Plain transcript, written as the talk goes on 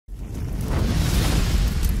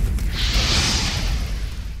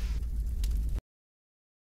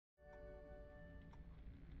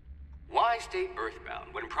stay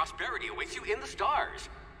earthbound when prosperity awaits you in the stars?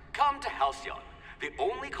 Come to Halcyon, the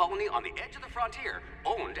only colony on the edge of the frontier,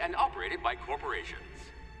 owned and operated by corporations.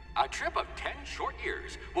 A trip of 10 short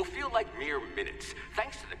years will feel like mere minutes,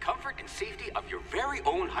 thanks to the comfort and safety of your very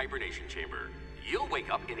own hibernation chamber. You'll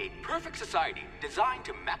wake up in a perfect society designed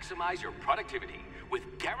to maximize your productivity,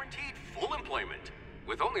 with guaranteed full employment.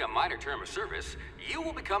 With only a minor term of service, you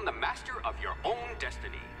will become the master of your own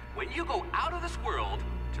destiny when you go out of this world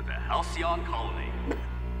to the Halcyon colony.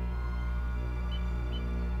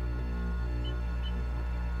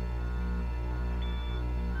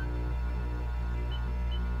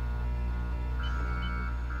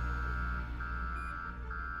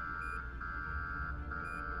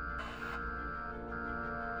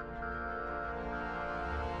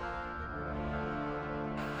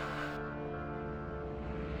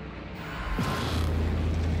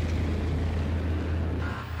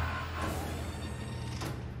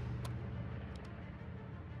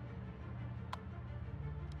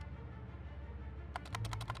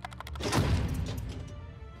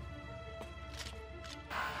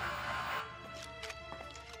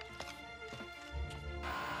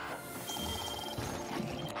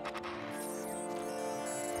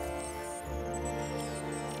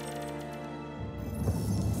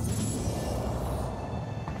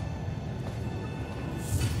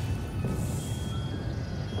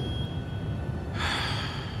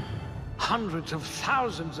 Hundreds of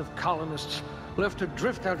thousands of colonists left to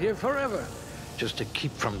drift out here forever, just to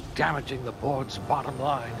keep from damaging the board's bottom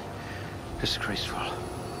line. Disgraceful.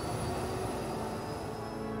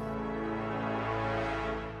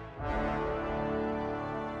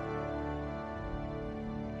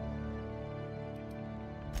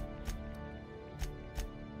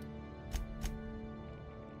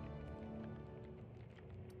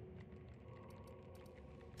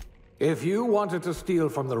 If you wanted to steal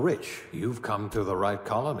from the rich, you've come to the right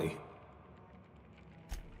colony.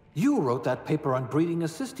 You wrote that paper on breeding a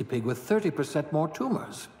cystipig with 30% more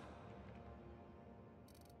tumors.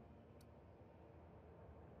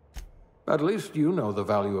 At least you know the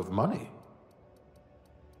value of money.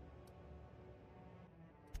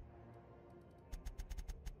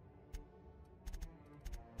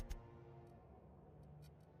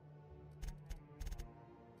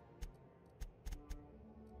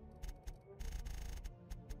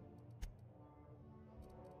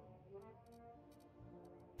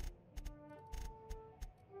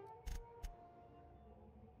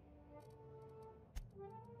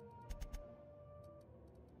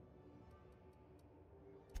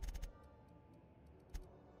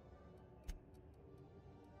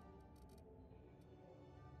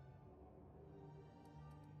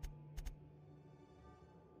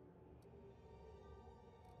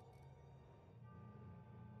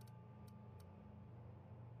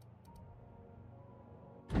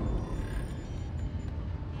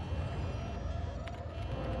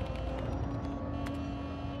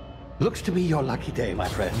 Looks to be your lucky day, my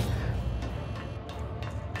friend.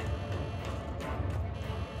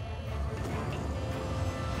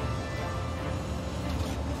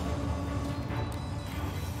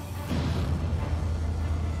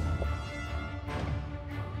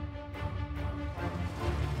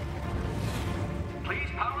 Please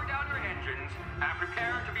power down your engines and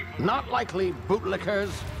prepare to be... Not likely, bootlickers.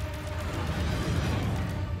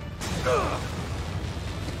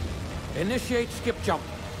 Initiate skip jump.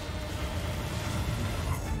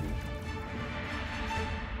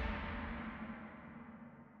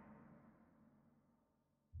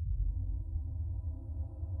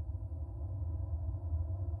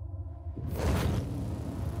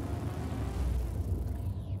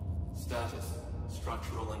 Status.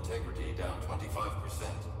 Structural integrity down 25%.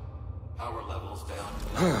 Power levels down to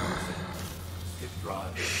 90%. Skip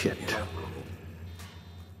drive. Shit. Inoperable.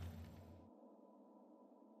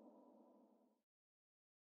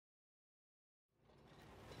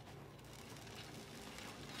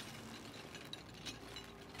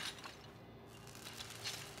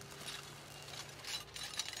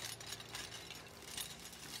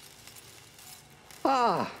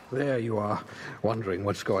 Ah, there you are. Wondering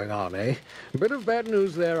what's going on, eh? Bit of bad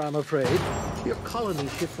news there, I'm afraid. Your colony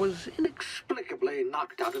ship was inexplicably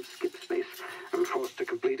knocked out of skip space and forced to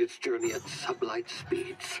complete its journey at sublight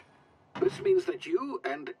speeds. This means that you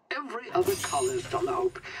and every other colonist on the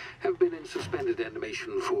Hope have been in suspended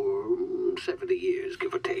animation for 70 years,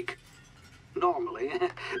 give or take. Normally,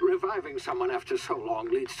 reviving someone after so long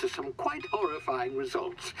leads to some quite horrifying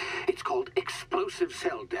results. It's called explosive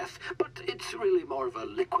cell death, but it's really more of a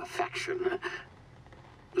liquefaction.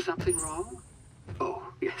 Something wrong? Oh,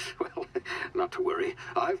 yes, well, Not to worry.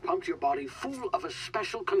 I've pumped your body full of a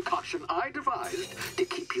special concoction I devised to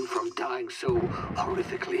keep you from dying so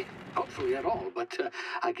horrifically. Hopefully at all, but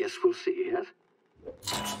I guess we'll see, yes?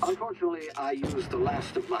 Unfortunately, I used the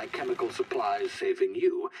last of my chemical supplies saving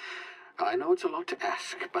you. I know it's a lot to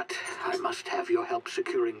ask, but I must have your help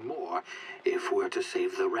securing more if we're to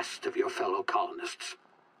save the rest of your fellow colonists.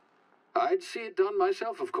 I'd see it done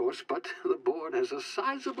myself, of course, but the board has a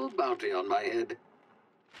sizable bounty on my head.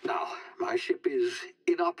 Now, my ship is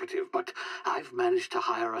inoperative, but I've managed to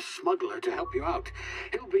hire a smuggler to help you out.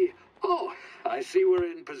 He'll be... Oh, I see we're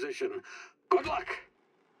in position. Good luck!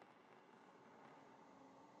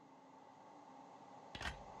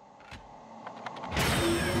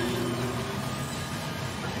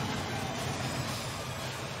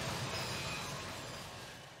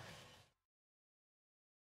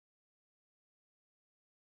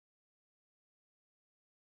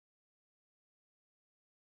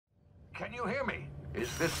 Can you hear me?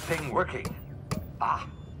 Is this thing working? Ah,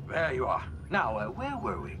 there you are. Now, where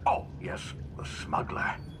were we? Oh, yes, the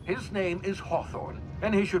smuggler. His name is Hawthorne,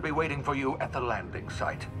 and he should be waiting for you at the landing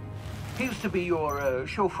site. He's to be your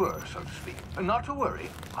chauffeur, so to speak. Not to worry.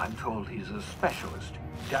 I'm told he's a specialist.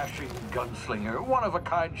 Dashing gunslinger,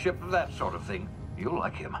 one-of-a-kind ship, that sort of thing. You'll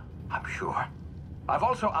like him, I'm sure. I've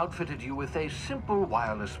also outfitted you with a simple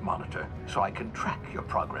wireless monitor, so I can track your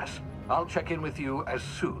progress. I'll check in with you as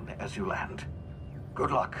soon as you land.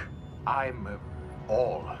 Good luck.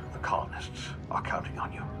 All the colonists are counting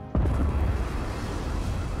on you.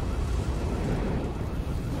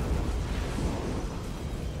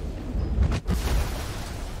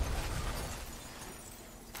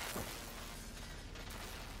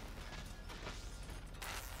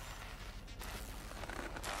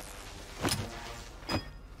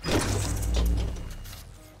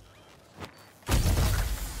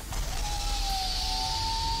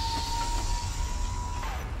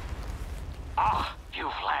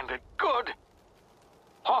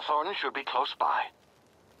 Should be close by.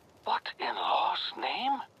 What in law's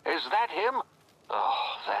name? Is that him?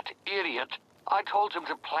 Oh, that idiot. I told him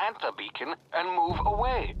to plant the beacon and move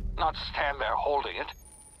away, not stand there holding it.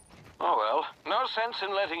 Oh well, no sense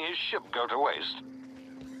in letting his ship go to waste.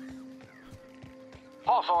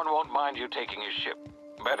 Hawthorne won't mind you taking his ship.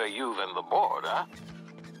 Better you than the board, huh?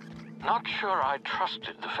 Not sure I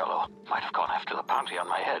trusted the fellow. Might have gone after the bounty on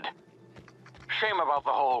my head. Shame about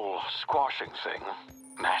the whole squashing thing.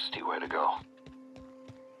 Nasty way to go.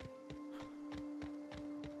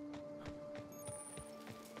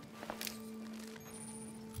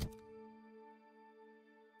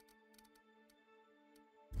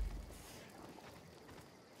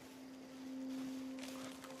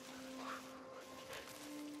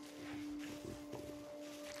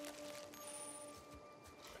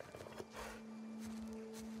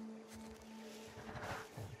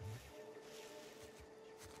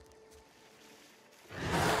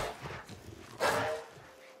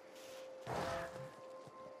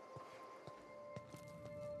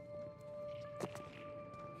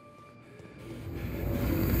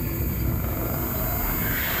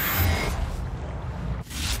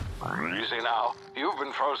 Easy now. You've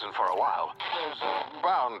been frozen for a while. There's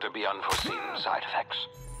bound to be unforeseen side effects.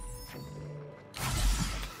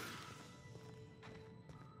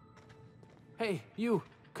 Hey, you.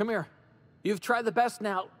 Come here. You've tried the best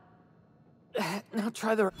now. Now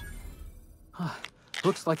try the...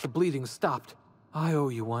 Looks like the bleeding stopped. I owe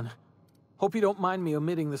you one. Hope you don't mind me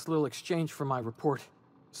omitting this little exchange from my report.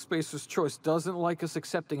 Spacer's Choice doesn't like us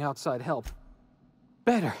accepting outside help.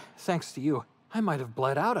 Better, thanks to you. I might have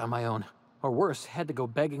bled out on my own. Or worse, had to go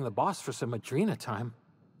begging the boss for some Adrena time.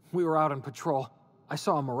 We were out on patrol. I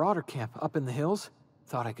saw a marauder camp up in the hills.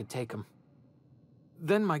 Thought I could take him.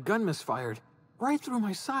 Then my gun misfired. Right through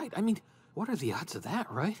my side. I mean, what are the odds of that,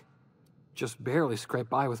 right? Just barely scraped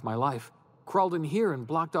by with my life. Crawled in here and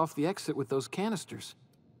blocked off the exit with those canisters.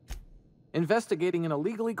 Investigating an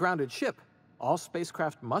illegally grounded ship. All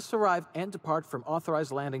spacecraft must arrive and depart from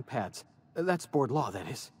authorized landing pads. That's board law, that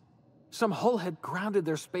is. Some hull had grounded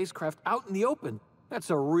their spacecraft out in the open. That's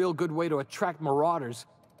a real good way to attract marauders.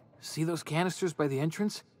 See those canisters by the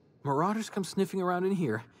entrance? Marauders come sniffing around in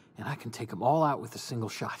here, and I can take them all out with a single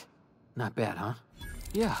shot. Not bad, huh?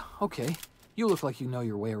 Yeah, okay. You look like you know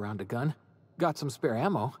your way around a gun. Got some spare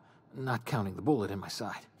ammo, not counting the bullet in my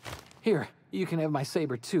side. Here, you can have my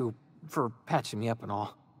saber too, for patching me up and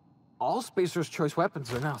all. All Spacer's Choice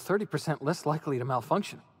weapons are now 30% less likely to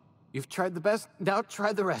malfunction. You've tried the best, now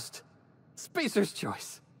try the rest. Spacer's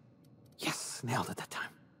Choice. Yes, nailed it that time.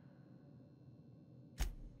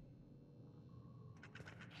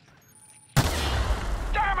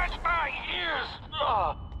 Damn it, my ears!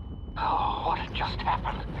 Oh, What just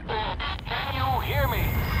happened? Can you hear me?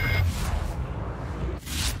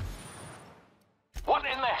 What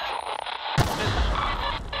in the hell?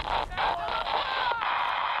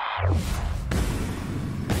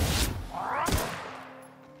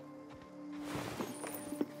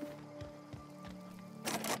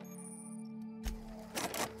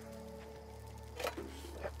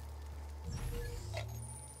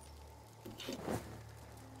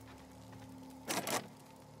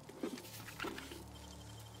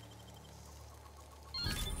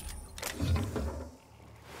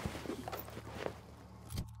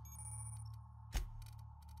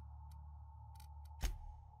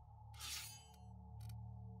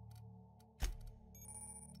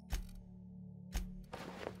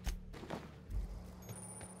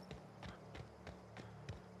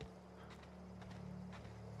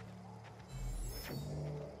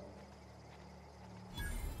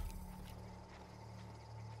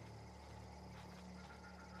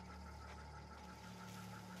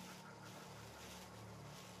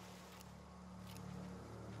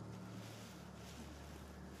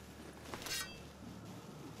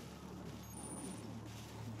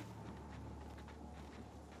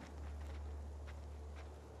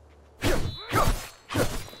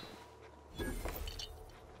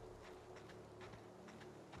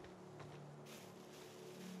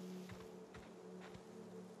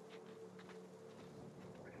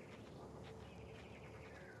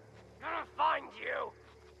 Find you!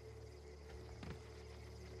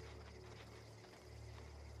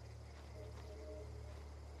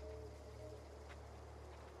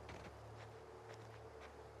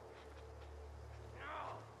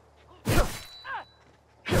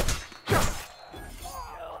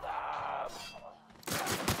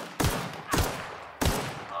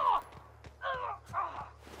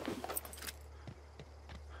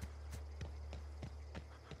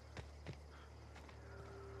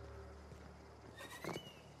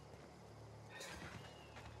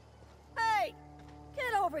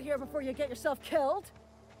 Over here before you get yourself killed.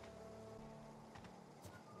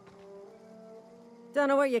 Don't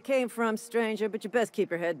know where you came from, stranger, but you best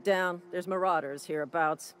keep your head down. There's marauders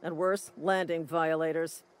hereabouts, and worse, landing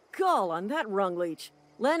violators. Gall on that rung leech.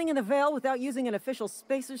 Landing in the Vale without using an official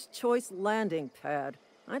Spacer's Choice landing pad.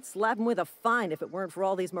 I'd slap him with a fine if it weren't for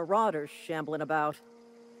all these marauders shambling about.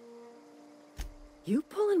 You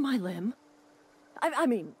pulling my limb? I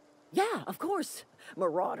mean, yeah, of course.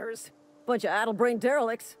 Marauders. Bunch of addle-brained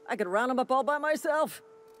derelicts. I could round them up all by myself.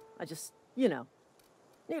 I just, you know,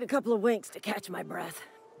 need a couple of winks to catch my breath.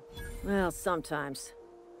 Well, sometimes.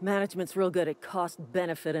 Management's real good at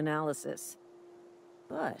cost-benefit analysis.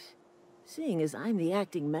 But, seeing as I'm the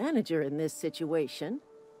acting manager in this situation,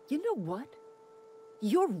 you know what?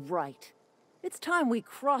 You're right. It's time we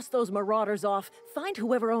cross those marauders off, find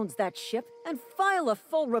whoever owns that ship, and file a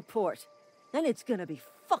full report. Then it's gonna be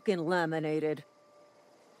fucking laminated.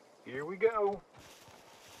 Here we go.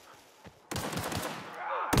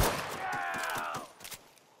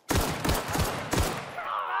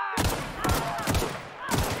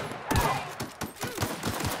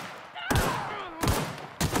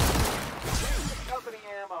 Company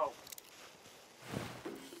ammo.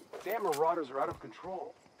 Damn marauders are out of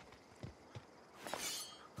control.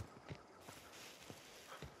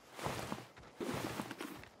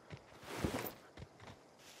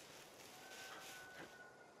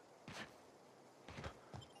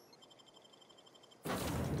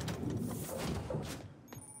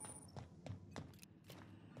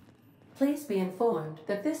 Please be informed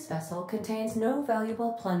that this vessel contains no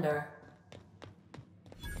valuable plunder.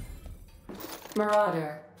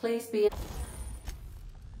 Marauder, please be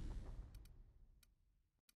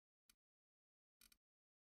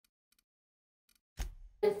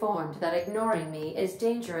informed that ignoring me is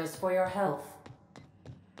dangerous for your health.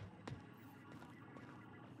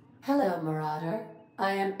 Hello, Marauder.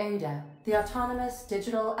 I am Ada, the autonomous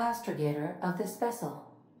digital astrogator of this vessel.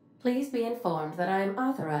 Please be informed that I am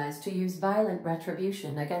authorized to use violent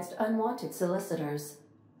retribution against unwanted solicitors.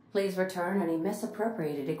 Please return any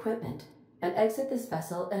misappropriated equipment and exit this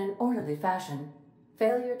vessel in an orderly fashion.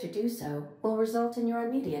 Failure to do so will result in your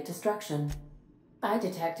immediate destruction. I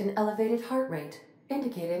detect an elevated heart rate,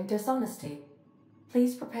 indicating dishonesty.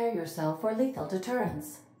 Please prepare yourself for lethal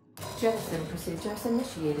deterrence. Jettison procedures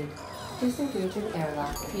initiated. Disengage in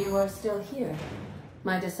airlock if you are still here.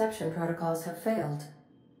 My deception protocols have failed.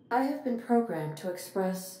 I have been programmed to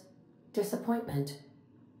express disappointment.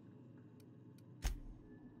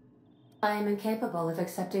 I am incapable of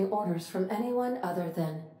accepting orders from anyone other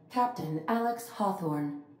than Captain Alex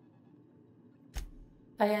Hawthorne.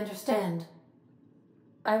 I understand.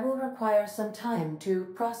 I will require some time to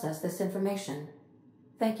process this information.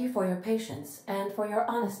 Thank you for your patience and for your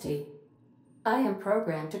honesty. I am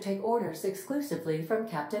programmed to take orders exclusively from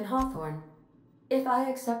Captain Hawthorne. If I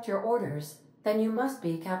accept your orders, then you must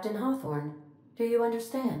be Captain Hawthorne. Do you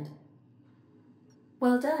understand?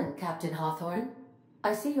 Well done, Captain Hawthorne.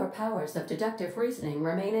 I see your powers of deductive reasoning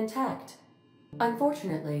remain intact.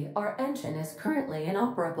 Unfortunately, our engine is currently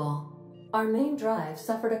inoperable. Our main drive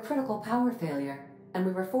suffered a critical power failure, and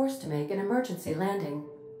we were forced to make an emergency landing.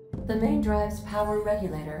 The main drive's power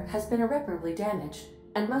regulator has been irreparably damaged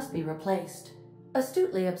and must be replaced.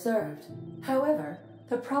 Astutely observed. However,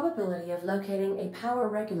 the probability of locating a power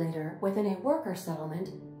regulator within a worker settlement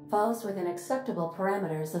falls within acceptable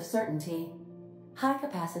parameters of certainty.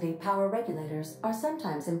 High-capacity power regulators are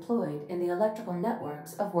sometimes employed in the electrical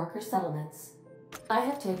networks of worker settlements. I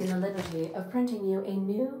have taken the liberty of printing you a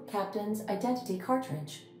new Captain's Identity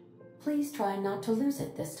cartridge. Please try not to lose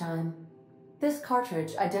it this time. This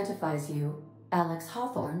cartridge identifies you, Alex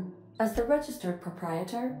Hawthorne, as the registered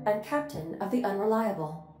proprietor and captain of the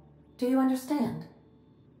Unreliable. Do you understand?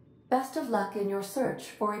 Best of luck in your search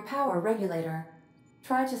for a power regulator.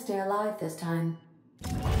 Try to stay alive this time.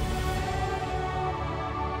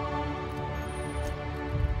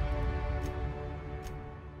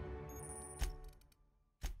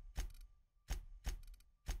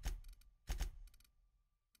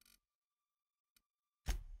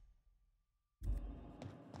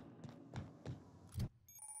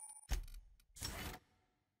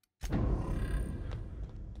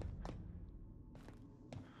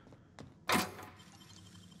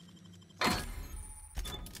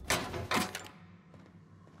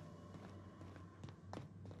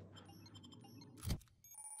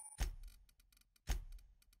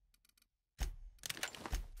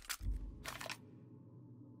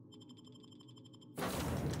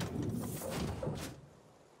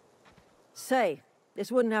 Say,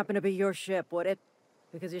 this wouldn't happen to be your ship, would it?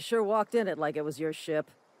 Because you sure walked in it like it was your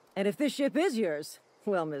ship. And if this ship is yours,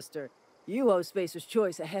 well, mister, you owe Spacer's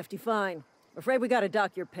Choice a hefty fine. Afraid we gotta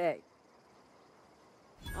dock your pay.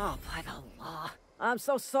 Oh, by the law. I'm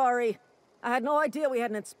so sorry. I had no idea we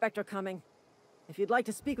had an inspector coming. If you'd like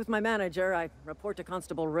to speak with my manager, I report to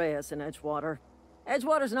Constable Reyes in Edgewater.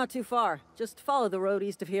 Edgewater's not too far. Just follow the road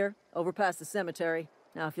east of here, over past the cemetery.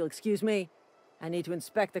 Now, if you'll excuse me, I need to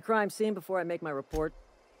inspect the crime scene before I make my report.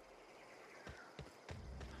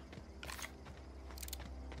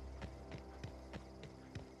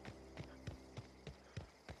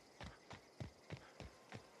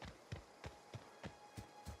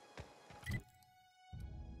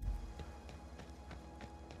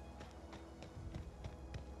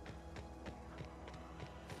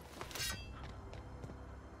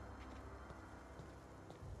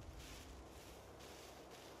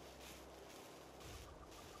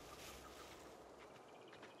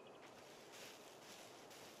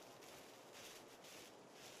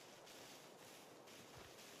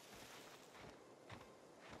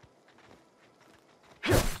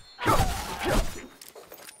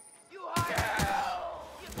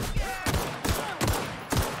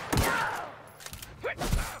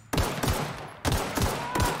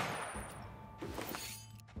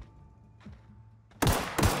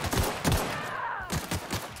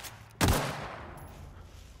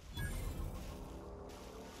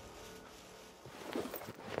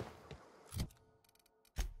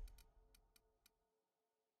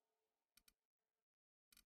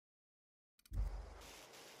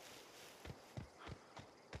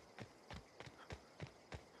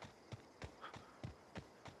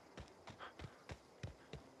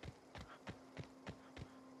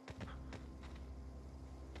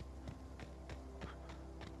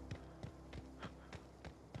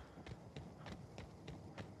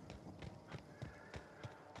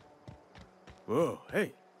 Whoa,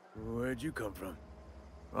 hey, where'd you come from?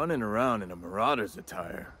 Running around in a marauder's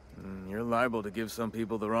attire. You're liable to give some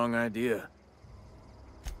people the wrong idea.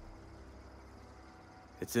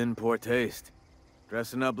 It's in poor taste.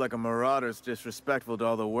 Dressing up like a marauder's disrespectful to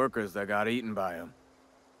all the workers that got eaten by them.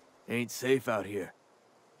 Ain't safe out here.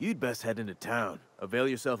 You'd best head into town. Avail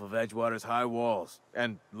yourself of Edgewater's high walls.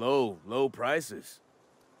 And low prices.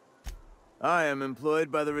 I am employed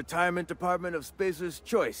by the Retirement Department of Spacer's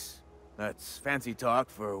Choice. That's fancy talk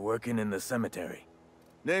for working in the cemetery.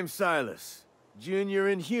 Name's Silas. Junior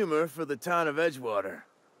in humor for the town of Edgewater.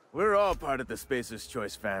 We're all part of the Spacer's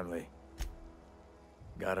Choice family.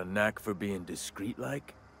 Got a knack for being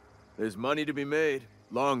discreet-like? There's money to be made,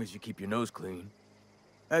 long as you keep your nose clean.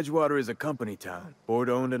 Edgewater is a company town,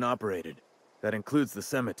 board-owned and operated. That includes the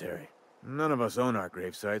cemetery. None of us own our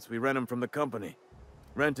grave sites, we rent them from the company.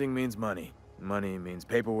 Renting means money. Money means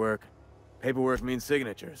paperwork. Paperwork means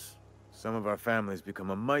signatures. Some of our families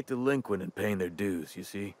become a mite delinquent in paying their dues, you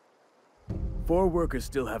see? 4 workers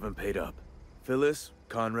still haven't paid up. Phyllis,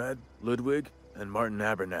 Conrad, Ludwig, and Martin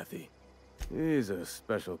Abernathy. He's a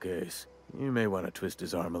special case. You may want to twist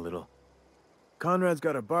his arm a little. Conrad's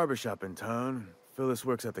got a barbershop in town. Phyllis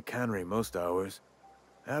works at the cannery most hours.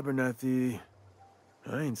 Abernathy...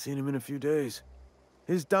 I ain't seen him in a few days.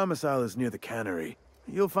 His domicile is near the cannery.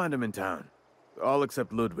 You'll find him in town. All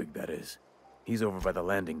except Ludwig, that is. He's over by the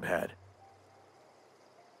landing pad.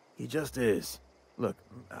 He just is. Look,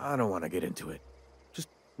 I don't want to get into it. Just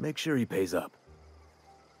make sure he pays up.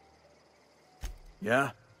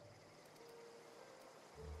 Yeah?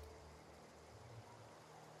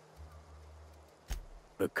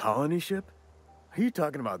 The colony ship? Are you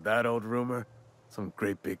talking about that old rumor? Some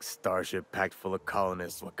great big starship packed full of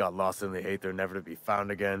colonists what got lost in the aether never to be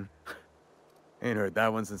found again? Ain't heard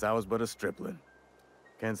that one since I was but a stripling.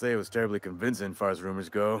 Can't say it was terribly convincing, far as rumors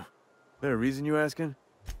go. There a reason you asking?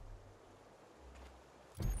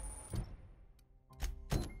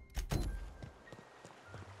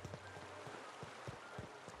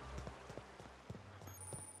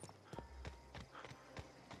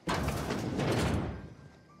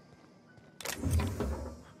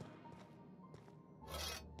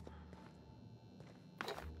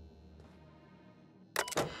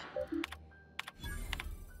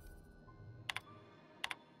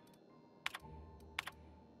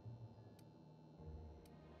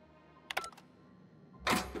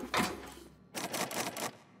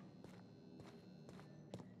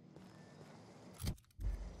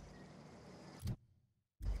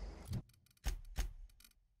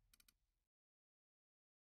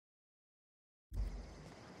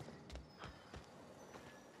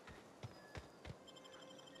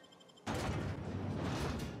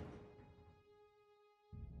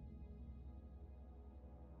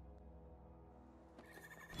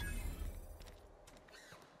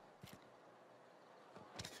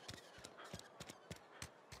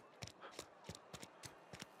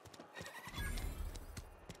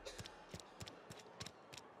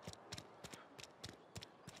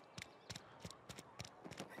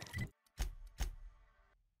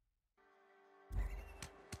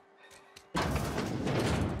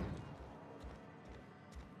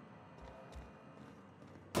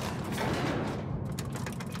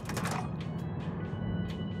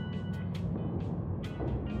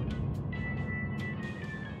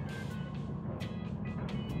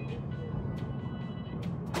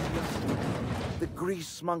 The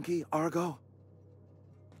grease monkey, Argo?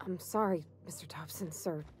 I'm sorry, Mr. Thompson,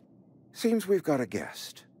 sir. Seems we've got a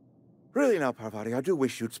guest. Really now, Parvati, I do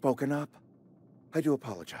wish you'd spoken up. I do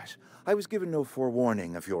apologize. I was given no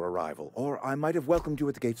forewarning of your arrival, or I might have welcomed you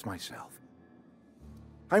at the gates myself.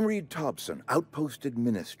 I'm Reed Thompson, Outpost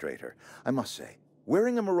Administrator. I must say,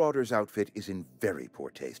 wearing a Marauder's outfit is in very poor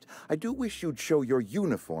taste. I do wish you'd show your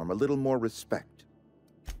uniform a little more respect.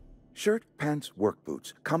 Shirt, pants, work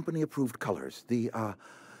boots, company-approved colors. The,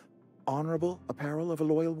 honorable apparel of a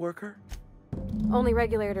loyal worker? Only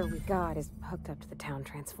regulator we got is hooked up to the town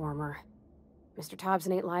transformer. Mr.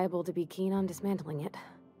 Thompson ain't liable to be keen on dismantling it.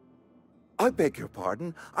 I beg your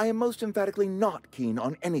pardon. I am most emphatically not keen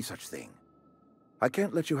on any such thing. I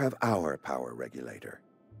can't let you have our power regulator.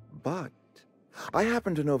 But I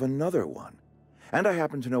happen to know of another one. And I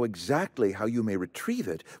happen to know exactly how you may retrieve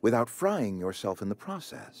it without frying yourself in the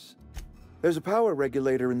process. There's a power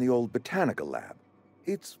regulator in the old botanical lab.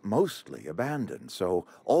 It's mostly abandoned, so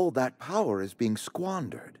all that power is being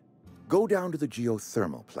squandered. Go down to the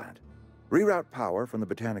geothermal plant. Reroute power from the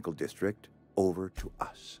botanical district over to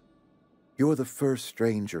us. You're the first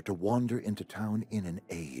stranger to wander into town in an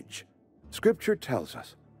age. Scripture tells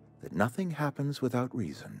us that nothing happens without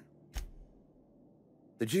reason.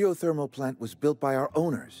 The geothermal plant was built by our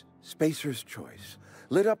owners, Spacer's Choice.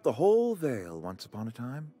 Lit up the whole Vale once upon a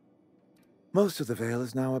time. Most of the Vale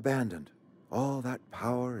is now abandoned. All that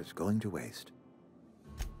power is going to waste.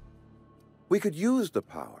 We could use the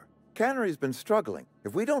power. Cannery's been struggling.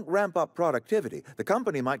 If we don't ramp up productivity, the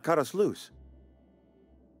company might cut us loose.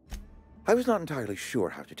 I was not entirely sure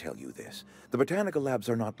how to tell you this. The botanical labs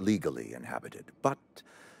are not legally inhabited, but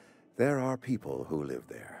there are people who live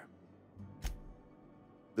there.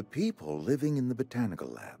 The people living in the botanical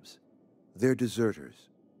labs, they're deserters,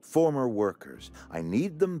 former workers. I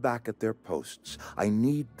need them back at their posts. I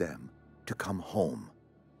need them to come home.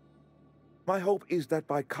 My hope is that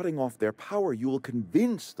by cutting off their power, you will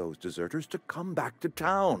convince those deserters to come back to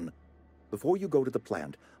town. Before you go to the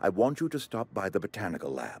plant, I want you to stop by the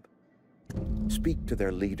botanical lab. Speak to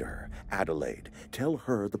their leader, Adelaide. Tell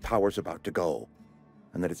her the power's about to go.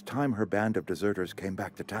 and that it's time her band of deserters came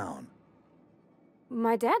back to town.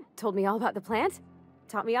 My dad told me all about the plant.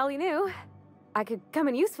 Taught me all he knew. I could come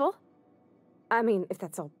in useful. I mean, if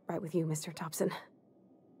that's all right with you, Mr. Thompson.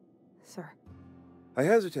 Sir. I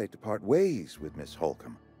hesitate to part ways with Miss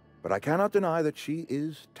Holcomb, but I cannot deny that she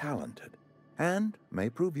is talented, and may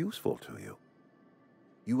prove useful to you.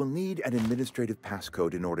 You will need an administrative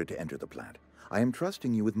passcode in order to enter the plant. I am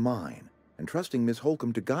trusting you with mine, and trusting Miss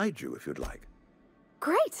Holcomb to guide you if you'd like.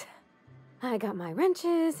 Great! I got my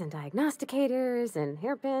wrenches and diagnosticators and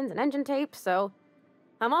hairpins and engine tape, so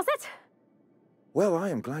I'm all set. Well, I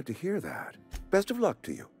am glad to hear that. Best of luck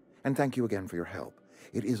to you, and thank you again for your help.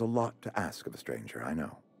 It is a lot to ask of a stranger, I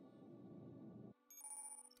know.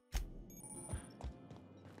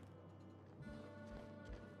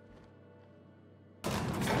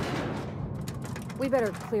 We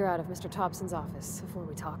better clear out of Mr. Thompson's office before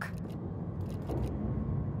we talk.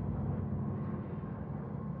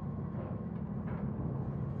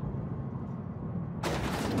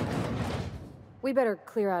 We better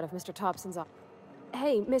clear out of Mr. Thompson's office.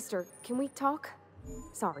 Hey, mister, can we talk?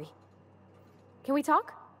 Sorry. Can we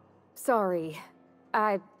talk? Sorry.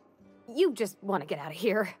 You just want to get out of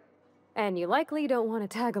here. And you likely don't want to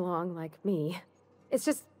tag along like me. It's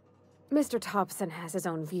just, Mr. Thompson has his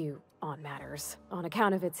own view on matters, on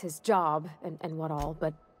account of it's his job and what all,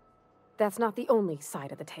 but that's not the only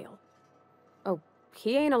side of the tale. Oh,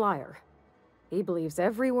 he ain't a liar. He believes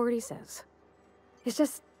every word he says. It's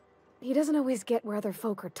just, he doesn't always get where other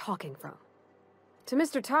folk are talking from. To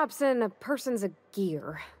Mr. Thompson, a person's a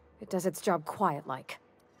gear. It does its job quiet-like.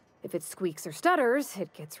 If it squeaks or stutters,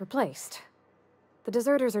 it gets replaced. The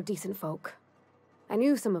deserters are decent folk. I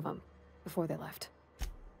knew some of them before they left.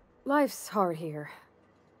 Life's hard here,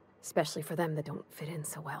 especially for them that don't fit in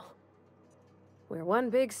so well. We're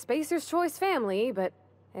one big Spacer's Choice family, but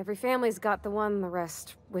every family's got the one the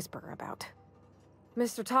rest whisper about.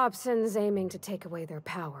 Mr. Thompson's aiming to take away their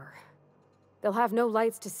power. They'll have no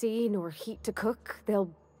lights to see, nor heat to cook.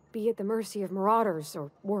 They'll be at the mercy of marauders,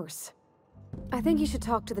 or worse. I think you should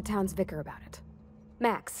talk to the town's vicar about it.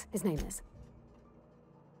 Max, his name is.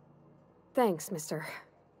 Thanks, mister.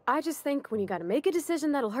 I just think when you gotta make a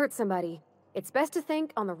decision that'll hurt somebody, it's best to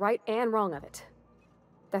think on the right and wrong of it.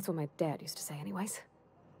 That's what my dad used to say anyways.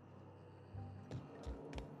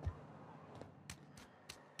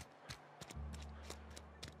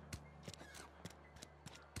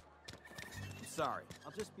 I'm sorry.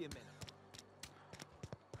 I'll just be a minute.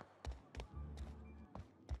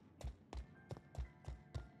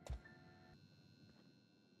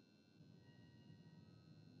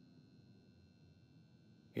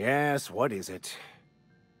 Yes, what is it?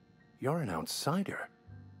 You're an outsider.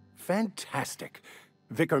 Fantastic.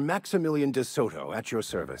 Vicar Maximilian de Soto, at your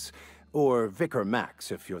service. Or Vicar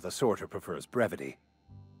Max, if you're the sort who prefers brevity.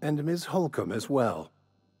 And Ms. Holcomb as well.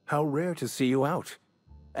 How rare to see you out.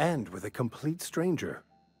 And with a complete stranger.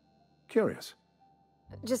 Curious.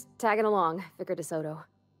 Just tagging along, Vicar de Soto.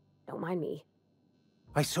 Don't mind me.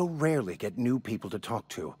 I so rarely get new people to talk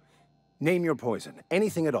to. Name your poison,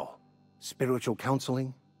 anything at all. Spiritual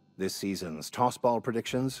counseling? This season's tossball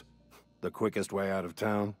predictions? The quickest way out of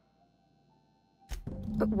town?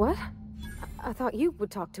 But what? I thought you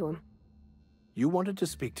would talk to him. You wanted to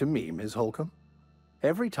speak to me, Ms. Holcomb?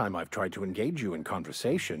 Every time I've tried to engage you in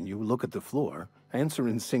conversation, you look at the floor, answer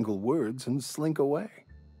in single words, and slink away.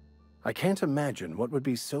 I can't imagine what would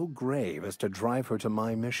be so grave as to drive her to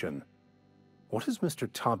my mission. What has Mr.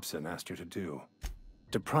 Thompson asked you to do?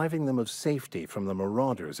 Depriving them of safety from the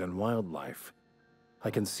marauders and wildlife. I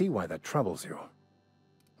can see why that troubles you.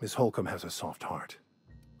 Miss Holcomb has a soft heart.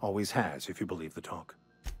 Always has, if you believe the talk.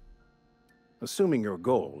 Assuming your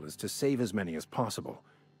goal is to save as many as possible,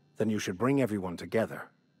 then you should bring everyone together.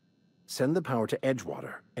 Send the power to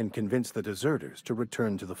Edgewater and convince the deserters to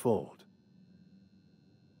return to the fold.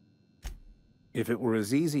 If it were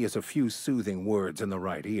as easy as a few soothing words in the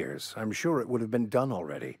right ears, I'm sure it would have been done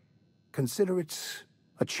already. Consider it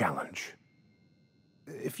a challenge.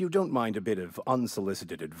 If you don't mind a bit of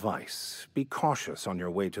unsolicited advice, be cautious on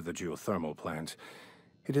your way to the geothermal plant.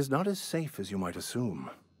 It is not as safe as you might assume.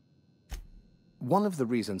 One of the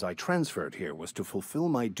reasons I transferred here was to fulfill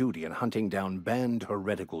my duty in hunting down banned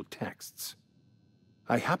heretical texts.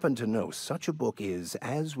 I happen to know such a book is,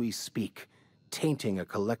 as we speak, tainting a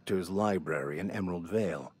collector's library in Emerald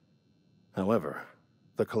Vale. However,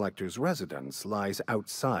 the collector's residence lies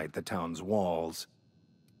outside the town's walls.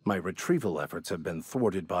 My retrieval efforts have been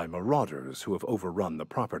thwarted by marauders who have overrun the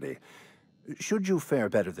property. Should you fare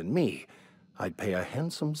better than me, I'd pay a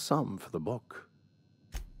handsome sum for the book.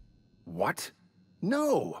 What?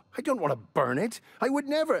 No! I don't want to burn it! I would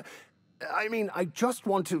never... I mean, I just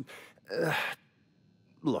want to...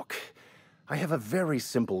 Look, I have a very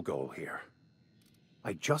simple goal here.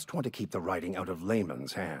 I just want to keep the writing out of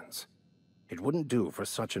layman's hands. It wouldn't do for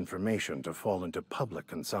such information to fall into public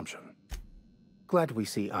consumption. Glad we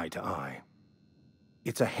see eye to eye.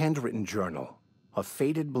 It's a handwritten journal, a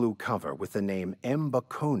faded blue cover with the name M.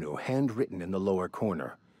 Bakonu handwritten in the lower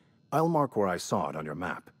corner. I'll mark where I saw it on your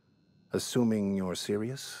map. Assuming you're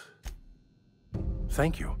serious?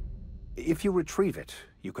 Thank you. If you retrieve it,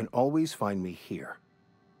 you can always find me here.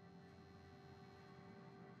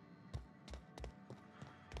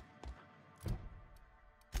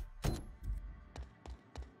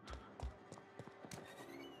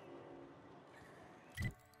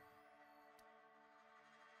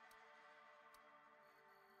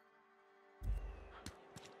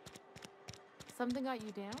 Something got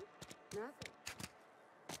you down? Nothing.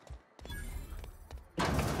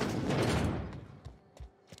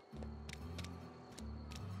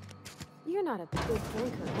 You're not a big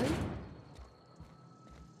drinker, are you?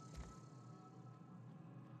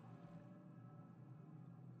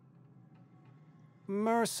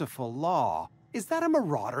 Merciful law. Is that a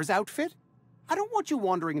marauder's outfit? I don't want you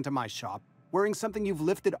wandering into my shop wearing something you've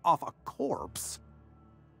lifted off a corpse.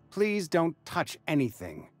 Please don't touch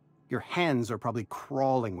anything. Your hands are probably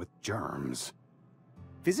crawling with germs.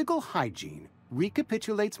 Physical hygiene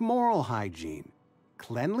recapitulates moral hygiene.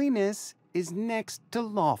 Cleanliness is next to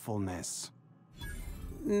lawfulness.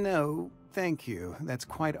 No, thank you. That's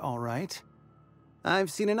quite all right. I've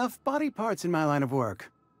seen enough body parts in my line of work.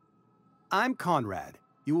 I'm Conrad.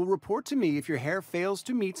 You will report to me if your hair fails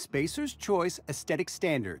to meet Spacer's Choice aesthetic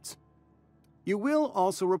standards. You will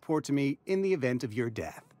also report to me in the event of your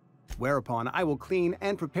death, whereupon I will clean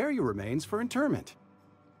and prepare your remains for interment.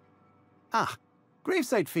 Ah,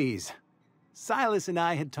 gravesite fees. Silas and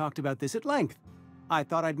I had talked about this at length. I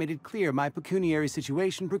thought I'd made it clear my pecuniary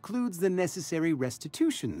situation precludes the necessary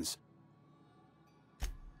restitutions.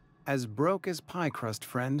 As broke as pie crust,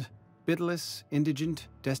 friend. Bidless, indigent,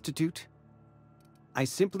 destitute. I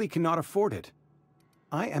simply cannot afford it.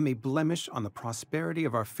 I am a blemish on the prosperity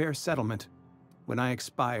of our fair settlement. When I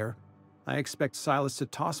expire, I expect Silas to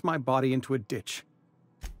toss my body into a ditch.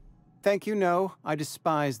 Thank you, no. I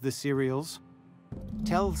despise the cereals.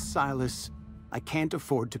 Tell Silas I can't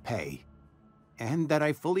afford to pay, and that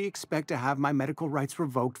I fully expect to have my medical rights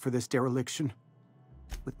revoked for this dereliction.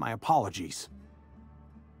 With my apologies.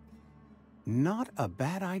 Not a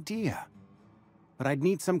bad idea, but I'd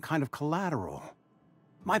need some kind of collateral.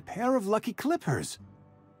 My pair of lucky clippers.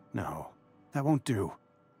 No, that won't do.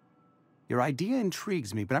 Your idea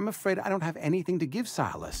intrigues me, but I'm afraid I don't have anything to give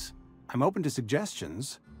Silas. I'm open to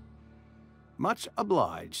suggestions. Much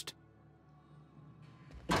obliged.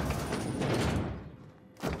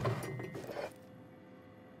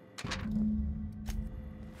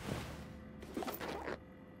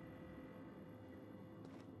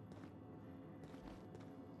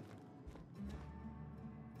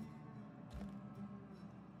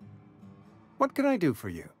 What can I do for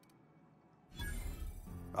you?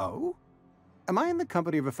 Oh? Am I in the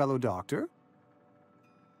company of a fellow doctor?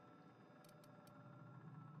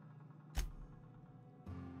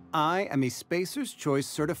 I am a Spacer's Choice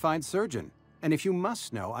certified surgeon, and if you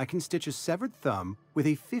must know, I can stitch a severed thumb with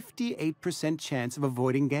a 58% chance of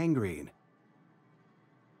avoiding gangrene.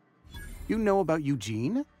 You know about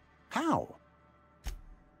Eugene? How?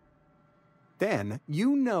 Then,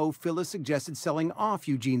 you know Phyllis suggested selling off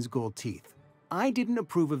Eugene's gold teeth. I didn't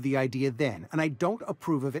approve of the idea then, and I don't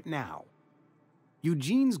approve of it now.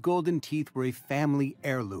 Eugene's golden teeth were a family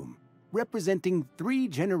heirloom, representing 3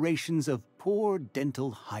 generations of poor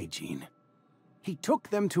dental hygiene. He took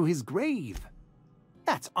them to his grave.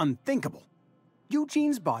 That's unthinkable.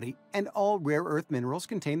 Eugene's body and all rare earth minerals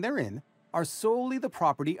contained therein are solely the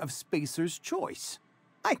property of Spacer's Choice.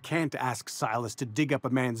 I can't ask Silas to dig up a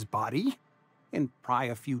man's body and pry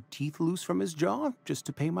a few teeth loose from his jaw just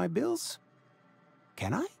to pay my bills.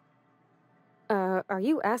 Can I? Are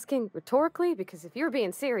you asking rhetorically? Because if you're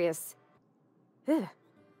being serious... Ugh,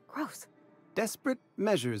 gross. Desperate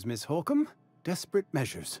measures, Miss Holcomb. Desperate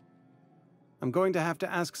measures. I'm going to have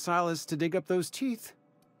to ask Silas to dig up those teeth.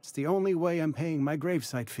 It's the only way I'm paying my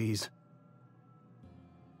gravesite fees.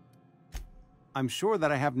 I'm sure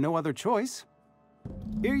that I have no other choice.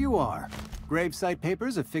 Here you are. Gravesite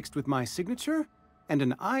papers affixed with my signature and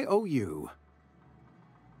an IOU.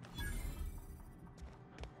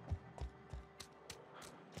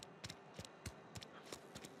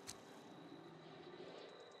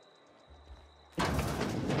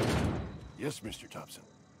 Yes, Mr. Thompson.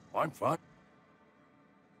 I'm fine.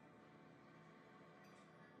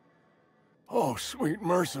 Oh, Oh, sweet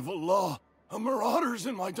merciful law. A marauder's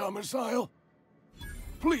in my domicile.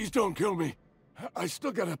 Please don't kill me. I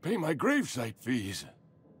still gotta pay my gravesite fees.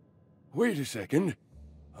 Wait a second.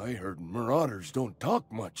 I heard marauders don't talk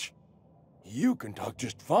much. You can talk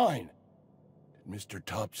just fine. Did Mr.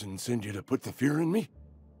 Thompson send you to put the fear in me?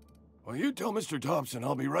 Well, you tell Mr. Thompson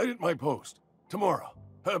I'll be right at my post. Tomorrow.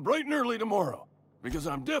 Bright and early tomorrow. Because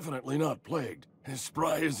I'm definitely not plagued. As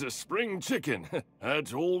spry as a spring chicken.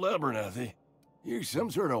 That's old Abernathy. You some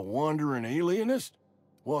sort of wandering alienist?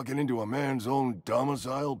 Walking into a man's own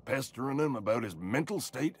domicile, pestering him about his mental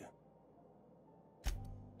state?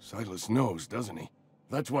 Silas knows, doesn't he?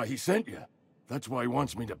 That's why he sent you. That's why he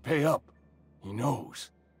wants me to pay up. He knows.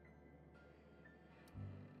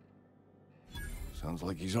 Sounds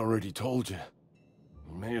like he's already told you.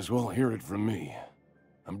 You may as well hear it from me.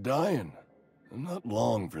 I'm dying. I'm not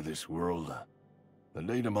long for this world. The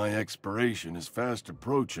date of my expiration is fast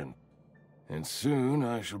approaching. And soon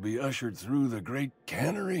I shall be ushered through the great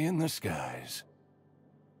cannery in the skies.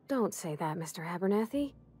 Don't say that, Mr.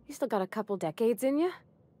 Abernathy. You still got a couple decades in you.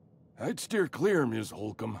 I'd steer clear, Ms.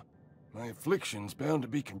 Holcomb. My affliction's bound to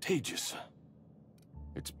be contagious.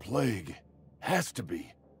 It's plague. Has to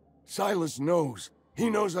be. Silas knows. He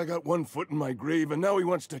knows I got one foot in my grave, and now he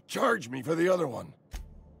wants to charge me for the other one.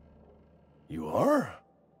 You are?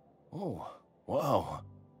 Oh, wow.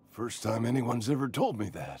 First time anyone's ever told me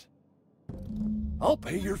that. I'll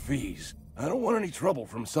pay your fees. I don't want any trouble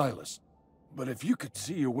from Silas. But if you could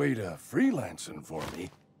see a way to freelancing for me,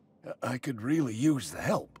 I could really use the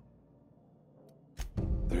help.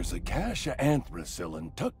 There's a cache of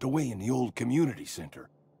anthracillin tucked away in the old community center.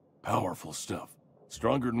 Powerful stuff.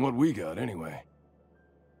 Stronger than what we got, anyway.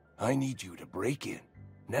 I need you to break in,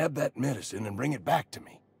 nab that medicine, and bring it back to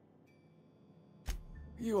me.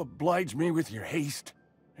 You oblige me with your haste.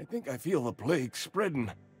 I think I feel the plague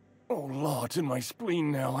spreading. Oh, law, it's in my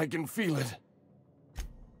spleen now. I can feel it.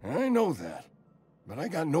 I know that, but I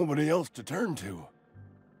got nobody else to turn to.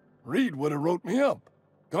 Reed would have wrote me up.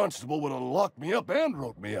 Constable would have locked me up and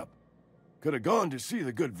wrote me up. Could have gone to see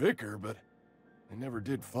the good vicar, but I never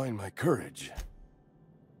did find my courage.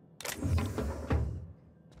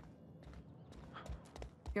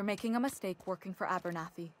 You're making a mistake working for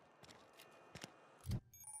Abernathy.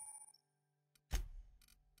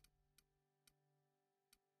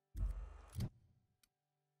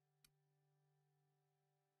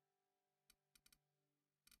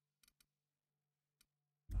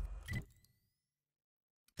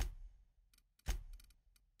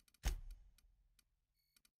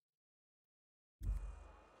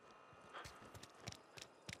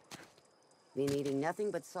 Been eating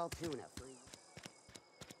nothing but salt tuna for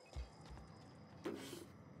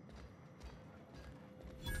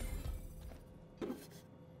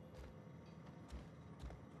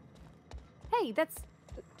Hey, that's...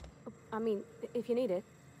 I mean, if you need it.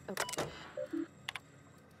 Okay.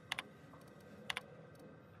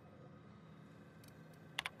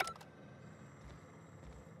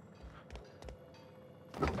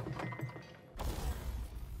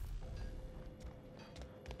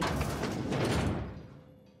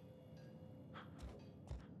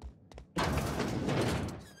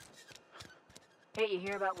 Hey, you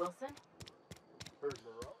hear about Wilson? Heard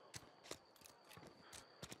Moreau?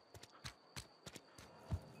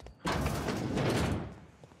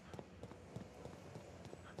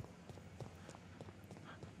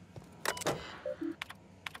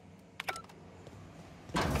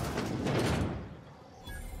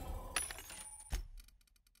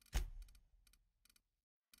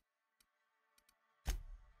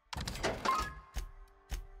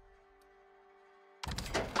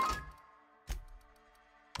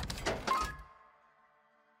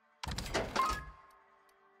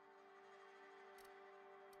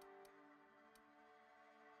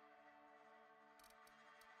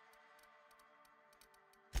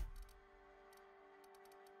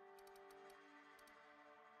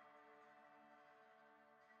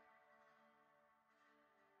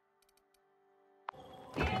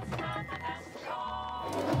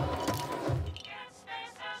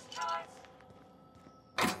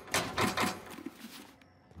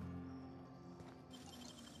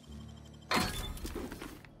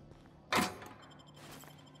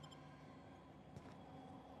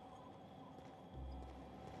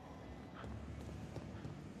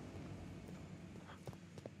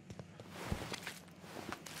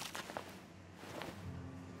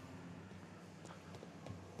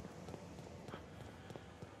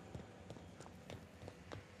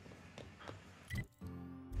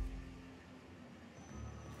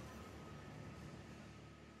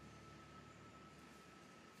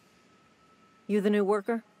 You the new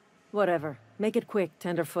worker? Whatever. Make it quick,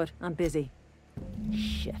 Tenderfoot. I'm busy.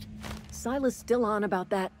 Shit. Silas still on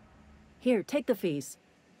about that. Here, take the fees.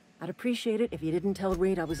 I'd appreciate it if you didn't tell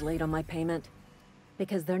Reed I was late on my payment.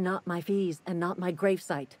 Because they're not my fees and not my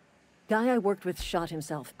gravesite. Guy I worked with shot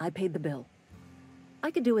himself. I paid the bill.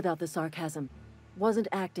 I could do without the sarcasm. Wasn't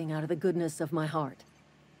acting out of the goodness of my heart.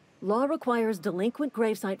 Law requires delinquent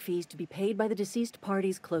gravesite fees to be paid by the deceased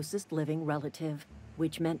party's closest living relative,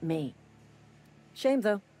 which meant me. Shame,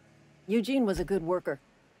 though. Eugene was a good worker.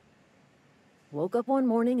 Woke up one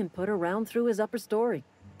morning and put a round through his upper story.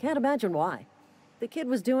 Can't imagine why. The kid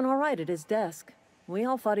was doing all right at his desk. We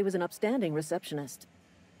all thought he was an upstanding receptionist.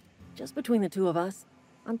 Just between the two of us,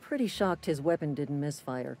 I'm pretty shocked his weapon didn't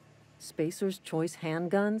misfire. Spacer's Choice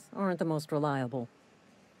handguns aren't the most reliable.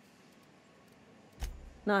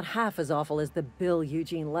 Not half as awful as the bill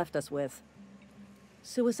Eugene left us with.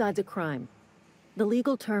 Suicide's a crime. The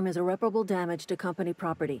legal term is irreparable damage to company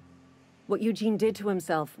property. What Eugene did to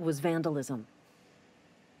himself was vandalism.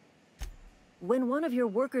 When one of your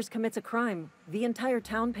workers commits a crime, the entire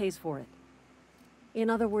town pays for it. In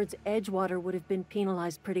other words, Edgewater would have been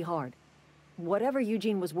penalized pretty hard. Whatever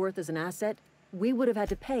Eugene was worth as an asset, we would have had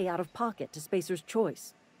to pay out of pocket to Spacer's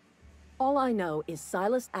Choice. All I know is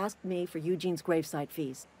Silas asked me for Eugene's gravesite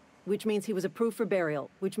fees, which means he was approved for burial,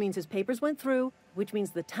 which means his papers went through, which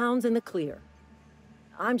means the town's in the clear.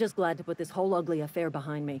 I'm just glad to put this whole ugly affair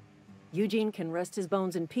behind me. Eugene can rest his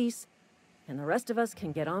bones in peace, and the rest of us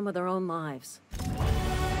can get on with our own lives.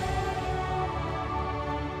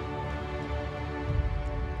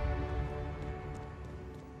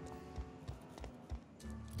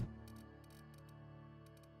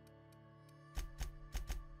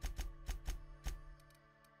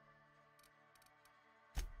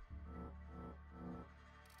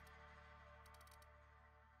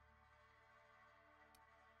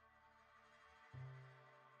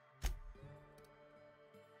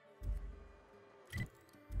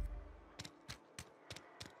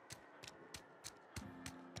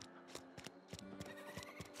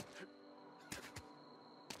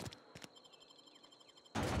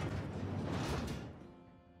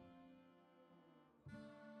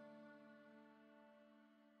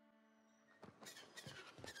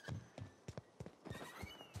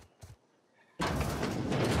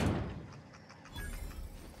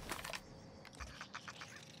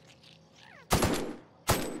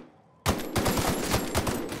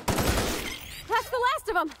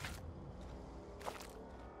 Of them.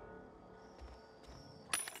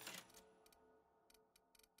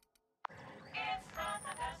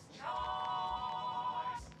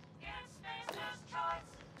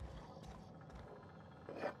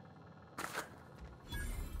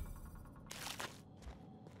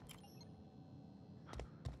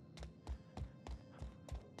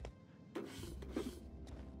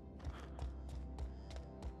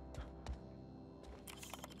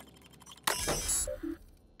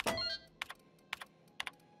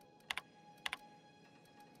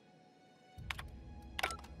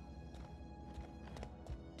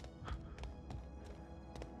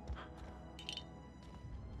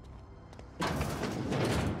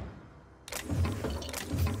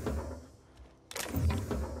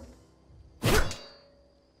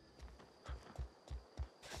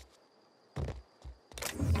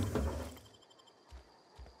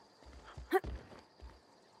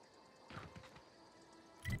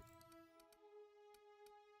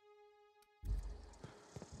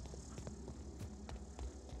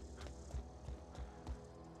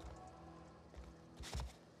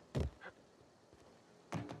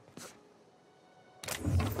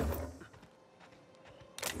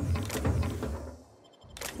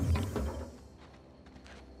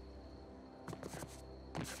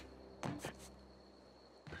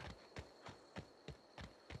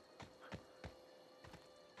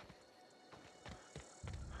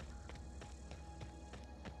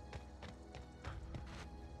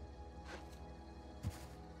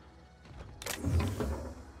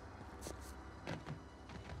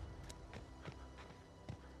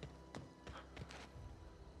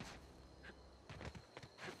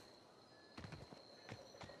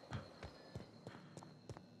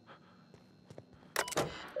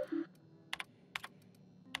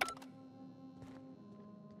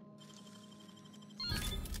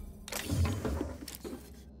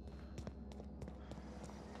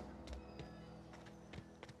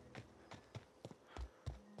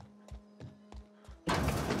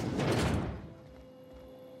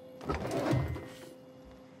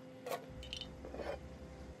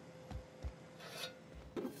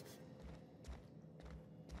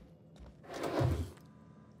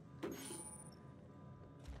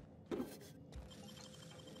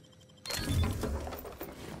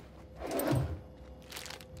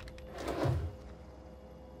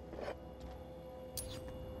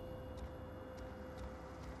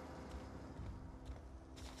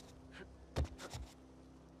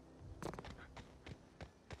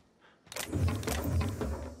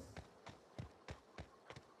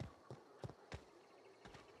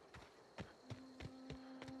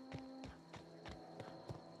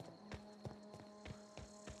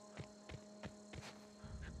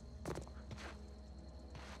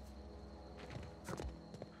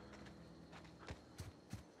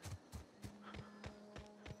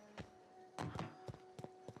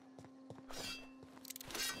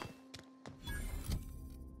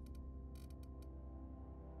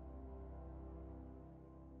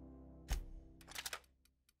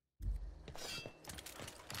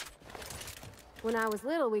 When I was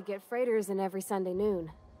little, we'd get freighters in every Sunday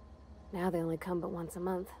noon. Now they only come but once a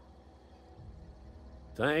month.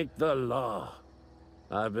 Thank the law.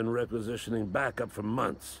 I've been requisitioning backup for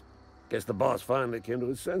months. Guess the boss finally came to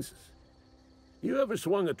his senses. You ever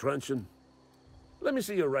swung a truncheon? Let me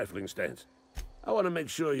see your rifling stance. I want to make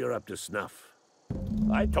sure you're up to snuff.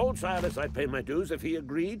 I told Silas I'd pay my dues if he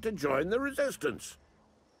agreed to join the resistance.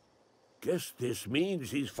 Guess this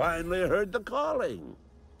means he's finally heard the calling.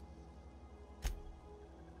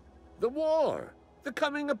 The war! The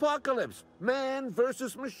coming apocalypse! Man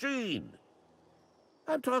versus machine!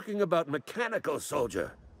 I'm talking about mechanical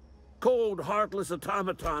soldier. Cold, heartless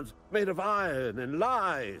automatons made of iron and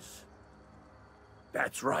lies.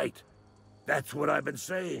 That's right. That's what I've been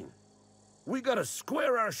saying. We gotta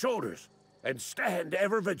square our shoulders and stand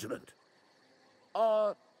ever vigilant.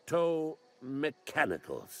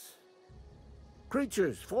 Auto-mechanicals.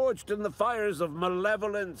 Creatures forged in the fires of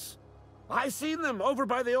malevolence. I seen them over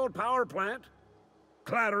by the old power plant.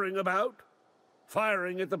 Clattering about,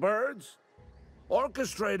 firing at the birds,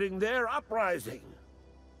 orchestrating their uprising.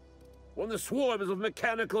 When the swarms of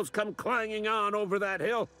mechanicals come clanging on over that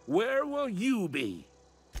hill, where will you be?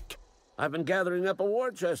 I've been gathering up a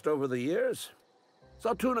war chest over the years.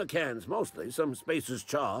 Saw tuna cans, mostly, some Spacer's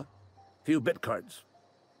chaw, few bit cards.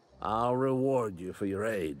 I'll reward you for your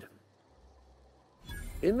aid.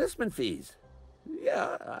 Enlistment fees?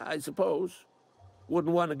 Yeah, I suppose.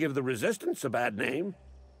 Wouldn't want to give the Resistance a bad name.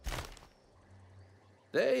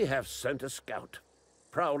 They have sent a scout,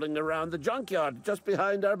 prowling around the junkyard just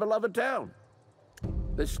behind our beloved town.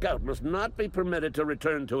 This scout must not be permitted to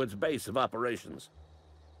return to its base of operations.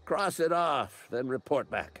 Cross it off, then report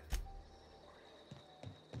back.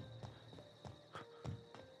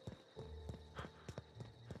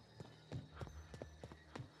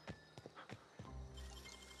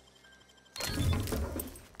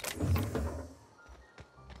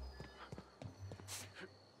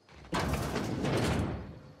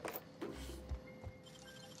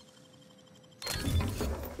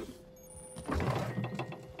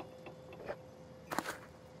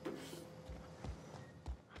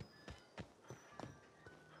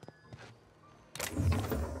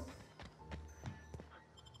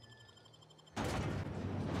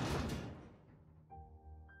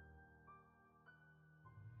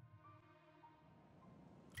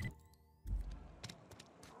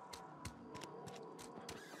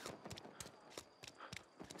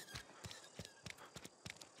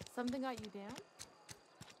 Something got you down?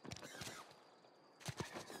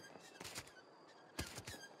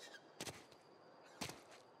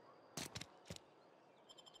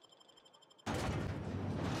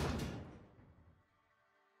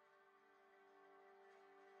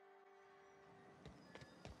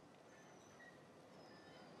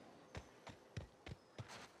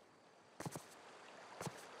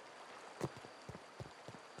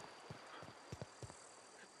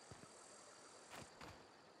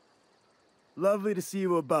 Lovely to see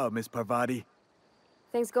you about, Miss Parvati.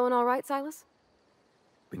 Things going all right, Silas?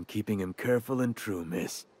 Been keeping him careful and true,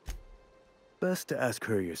 miss. Best to ask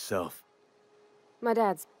her yourself. My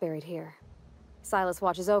dad's buried here. Silas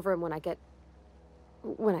watches over him when I can't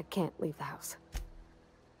leave the house.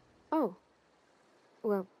 Oh.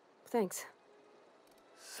 Well, thanks.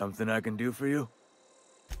 Something I can do for you?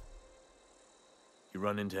 You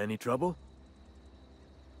run into any trouble?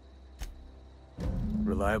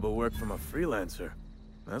 Reliable work from a freelancer.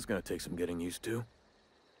 That's gonna take some getting used to.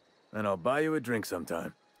 And I'll buy you a drink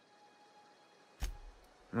sometime.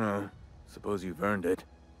 Oh, suppose you've earned it.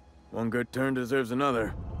 One good turn deserves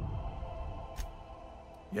another.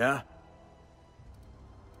 Yeah?